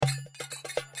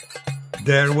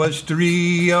There was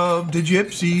 3 of the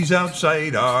gypsies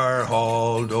outside our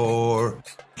hall door,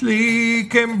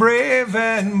 sleek and brave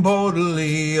and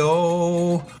boldly,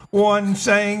 oh. One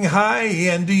sang high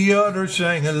and the other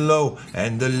sang low,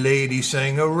 and the lady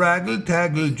sang a raggle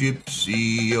taggle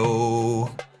gypsy,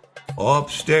 oh.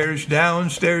 Upstairs,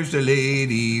 downstairs the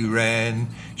lady ran.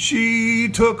 She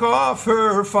took off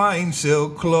her fine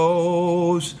silk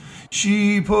clothes.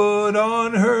 She put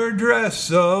on her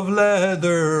dress of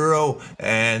leather, oh,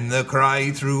 and the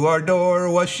cry through our door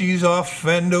was, she's off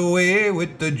and away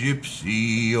with the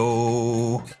gypsy,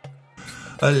 oh.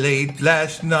 Late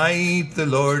last night the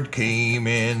Lord came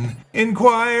in,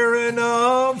 inquiring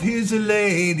of his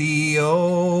lady,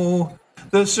 oh.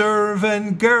 The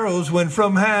servant girls went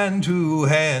from hand to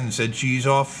hand, said she's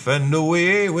off and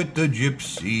away with the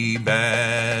gypsy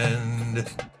band.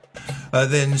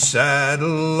 Then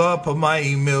saddle up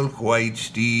my milk-white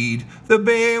steed, the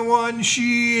bay one,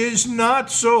 she is not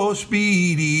so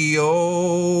speedy,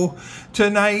 oh.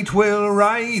 Tonight we'll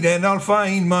ride and I'll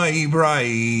find my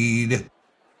bride,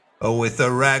 with a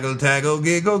raggle taggle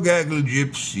giggle gaggle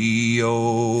gypsy,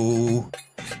 oh.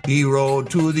 He rode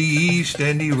to the east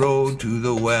and he rode to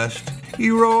the west. He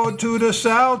rode to the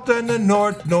south and the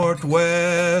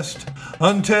northwest,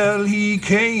 until he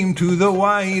came to the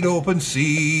wide open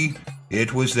sea.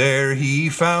 It was there he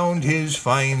found his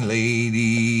fine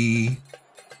lady.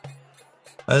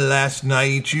 Last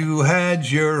night you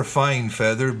had your fine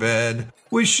feather bed,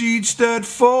 with sheets that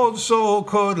fold so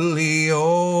cuddly,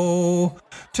 oh.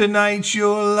 Tonight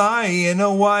you'll lie in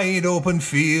a wide open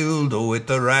field, oh, with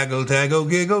the raggle taggle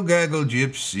giggle gaggle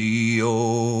gypsy,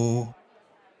 oh.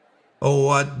 Oh,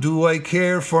 what do I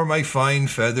care for my fine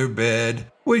feather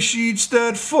bed, with sheets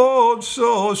that fold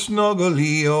so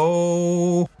snuggly,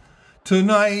 oh.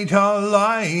 Tonight I'll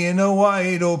lie in a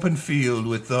wide open field,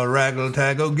 with the raggle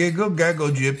taggle giggle gaggle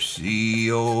gypsy,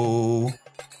 oh.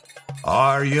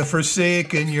 Are you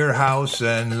forsaken your house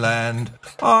and land?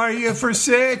 Are you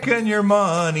forsaken your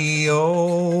money,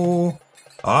 oh?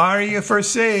 Are you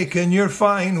forsaken your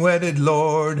fine wedded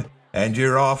lord, and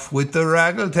you're off with the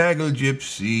raggle taggle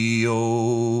gypsy,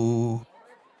 oh?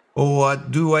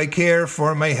 What do I care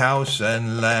for my house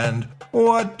and land?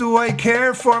 What do I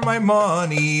care for my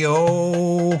money,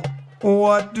 oh?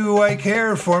 What do I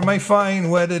care for my fine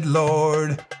wedded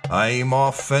lord? I'm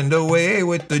off and away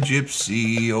with the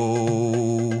gypsy,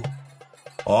 oh.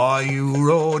 Oh, you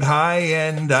rode high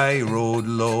and I rode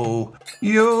low,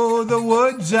 you the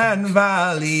woods and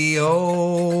valley,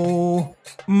 oh.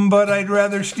 But I'd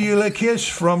rather steal a kiss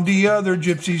from the other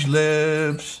gypsy's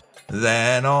lips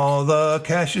than all the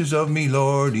caches of me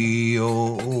lordy,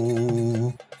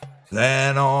 oh.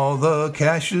 Than all the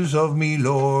caches of me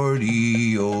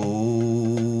lordy,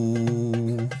 oh.